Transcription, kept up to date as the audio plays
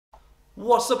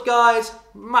What's up guys,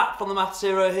 Matt from the Maths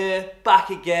Hero here, back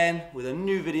again with a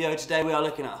new video. Today we are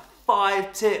looking at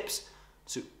 5 tips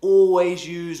to always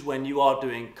use when you are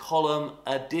doing column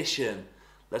addition.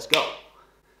 Let's go.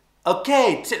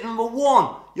 Okay, tip number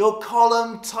 1, your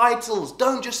column titles.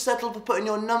 Don't just settle for putting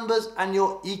your numbers and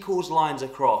your equals lines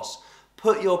across.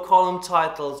 Put your column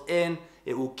titles in,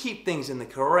 it will keep things in the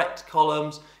correct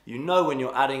columns. You know when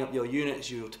you're adding up your units,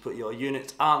 you have to put your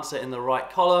unit answer in the right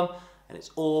column, and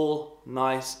it's all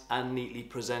nice and neatly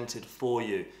presented for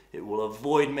you. It will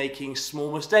avoid making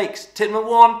small mistakes. Tip number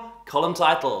 1, column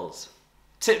titles.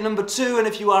 Tip number 2, and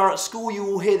if you are at school you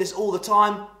will hear this all the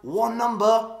time, one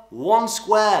number, one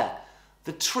square.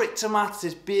 The trick to maths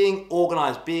is being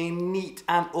organised, being neat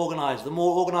and organised. The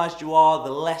more organised you are,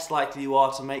 the less likely you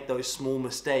are to make those small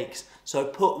mistakes. So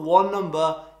put one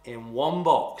number in one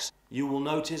box. You will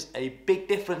notice a big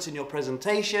difference in your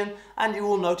presentation, and you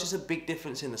will notice a big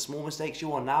difference in the small mistakes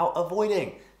you are now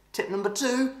avoiding. Tip number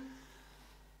 2,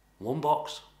 one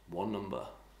box, one number.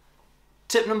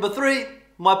 Tip number 3,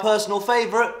 my personal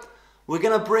favourite, we're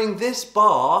going to bring this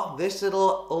bar, this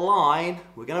little line,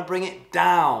 we're going to bring it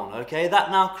down, okay? That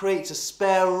now creates a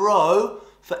spare row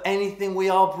for anything we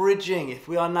are bridging. If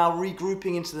we are now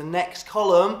regrouping into the next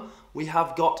column, we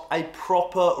have got a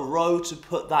proper row to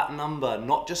put that number,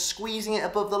 not just squeezing it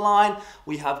above the line.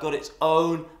 We have got its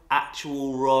own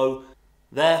actual row.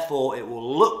 Therefore, it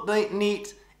will look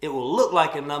neat, it will look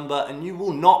like a number, and you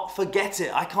will not forget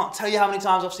it. I can't tell you how many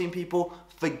times I've seen people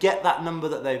forget that number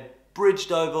that they've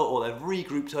bridged over or they've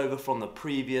regrouped over from the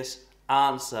previous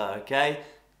answer, okay?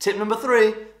 Tip number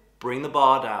 3, bring the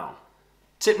bar down.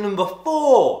 Tip number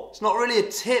 4, it's not really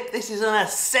a tip, this is an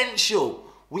essential.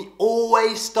 We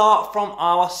always start from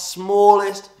our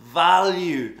smallest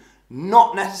value,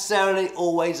 not necessarily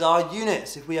always our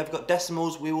units. If we have got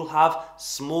decimals, we will have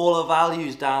smaller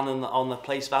values down on the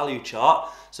place value chart.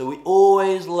 So we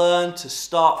always learn to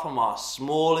start from our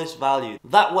smallest value.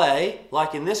 That way,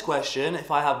 like in this question, if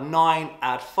I have 9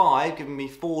 add 5, giving me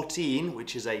 14,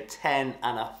 which is a 10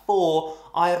 and a 4,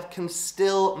 I can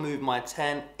still move my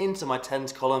 10 into my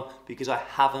tens column because I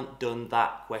haven't done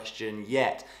that question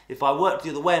yet. If I worked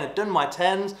the other way and had done my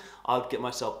tens, I'd get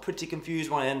myself pretty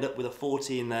confused when I end up with a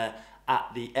 14 there at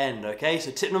the end, okay?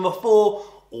 So tip number 4,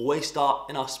 always start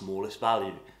in our smallest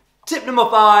value. Tip number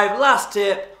 5, last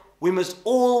tip, we must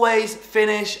always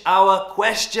finish our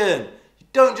question.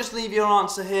 Don't just leave your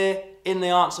answer here in the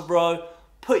answer row.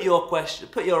 Put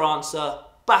your answer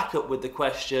back up with the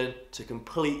question to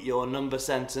complete your number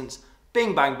sentence.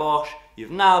 Bing bang bosh,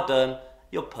 you've now done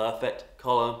your perfect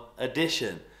column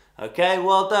addition. Okay,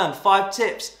 well done. 5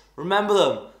 tips, remember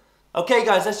them. Okay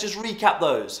guys, let's just recap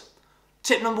those.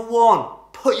 Tip number 1,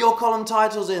 put your column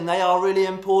titles in. They are really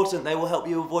important. They will help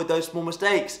you avoid those small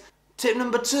mistakes. Tip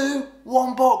number 2,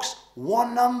 one box,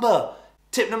 one number.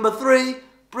 Tip number 3,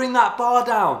 bring that bar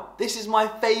down. This is my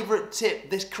favorite tip.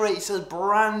 This creates a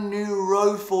brand new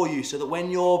row for you so that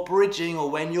when you're bridging or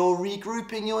when you're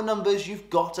regrouping your numbers, you've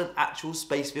got an actual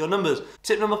space for your numbers.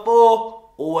 Tip number 4,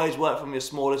 always work from your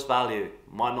smallest value.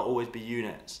 Might not always be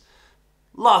units.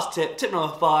 Last tip, tip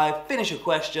number 5, finish a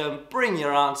question, bring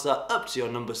your answer up to your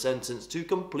number sentence to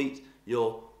complete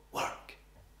your work.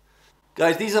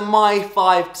 Guys, these are my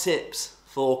 5 tips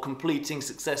for completing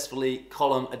successfully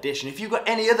column addition. If you've got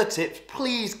any other tips,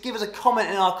 please give us a comment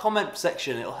in our comment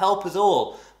section. It'll help us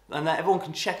all. And that everyone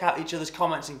can check out each other's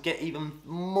comments and get even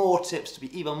more tips to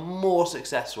be even more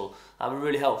successful. That'll be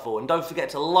really helpful. And don't forget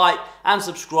to like and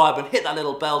subscribe and hit that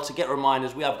little bell to get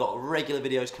reminders. We have got regular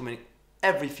videos coming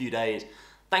every few days.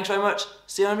 Thanks very much.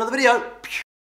 See you in another video.